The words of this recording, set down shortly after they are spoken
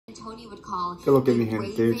Tony would call Que lo que mi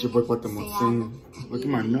gente, it's your boy Guatemala. Look at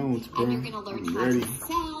my notes, bro. And you're gonna learn I'm how ready. to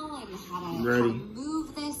sell and how to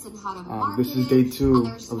move this and how to market this is day 2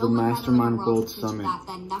 of the no Mastermind Gold Summit.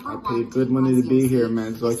 I paid good money to be here,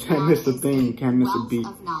 man, so I can't miss a thing, can't miss a beat.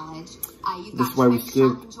 This is why we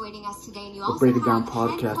skipped the Break It Down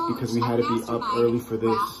podcast, because we had to be up early for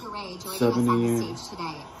this, 7 a.m.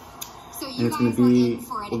 And it's going to be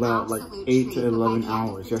about like 8 to 11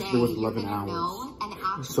 hours. Yesterday was 11 hours.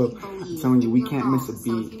 So I'm telling you, we can't miss a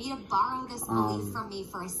beat. It's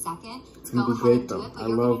going to be great though. I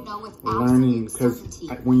love learning, because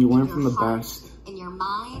when you learn from the best,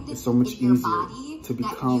 it's so much easier to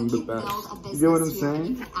become the best. You get what I'm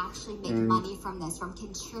saying? And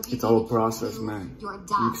it's all a process, man.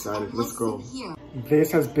 I'm excited. Let's go.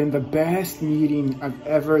 This has been the best meeting I've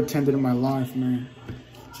ever attended in my life, man.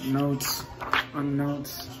 Notes on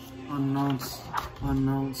notes on notes on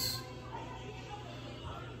notes.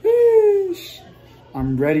 Eesh.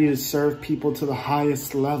 I'm ready to serve people to the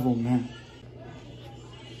highest level, man.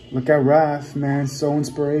 Look at Raph, man. So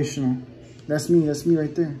inspirational. That's me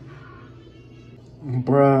right there.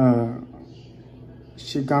 Bruh.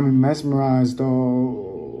 Shit got me mesmerized,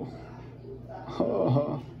 though.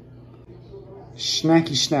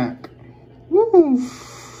 Snacky snack. Woo.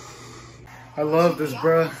 I love this,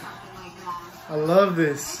 bruh. I love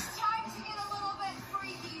this.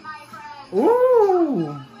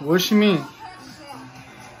 Ooh. What you mean?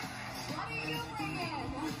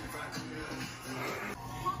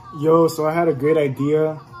 Yo, so I had a great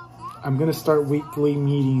idea. I'm gonna start weekly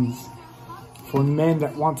meetings for men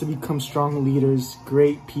that want to become strong leaders,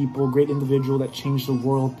 great people, great individual that change the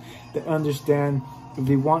world, that understand if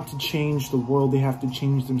they want to change the world, they have to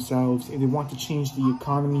change themselves. If they want to change the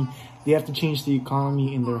economy, they have to change the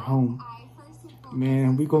economy in their home.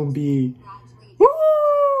 Man, we gonna be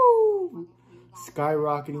woo,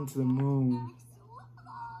 skyrocketing to the moon.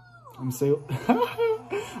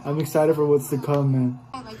 I'm excited for what's to come, man.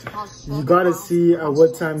 You gotta see at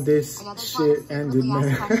what time this shit ended,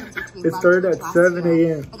 man. It started at 7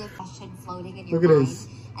 a.m. Look at this.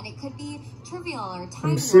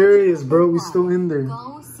 I'm serious, bro. We still in there.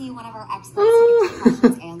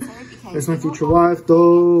 It's my future wife,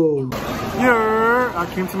 though. Yeah, I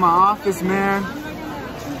came to my office, man,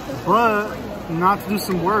 but not to do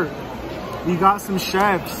some work. We got some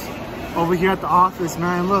chefs over here at the office,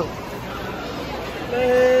 man. Look.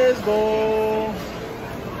 Let's go.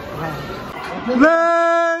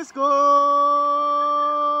 Let's go.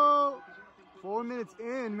 4 minutes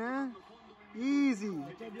in, man. Easy.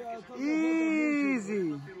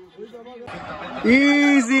 Easy.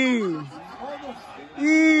 Easy.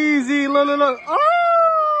 Easy. Look, look, look. Oh!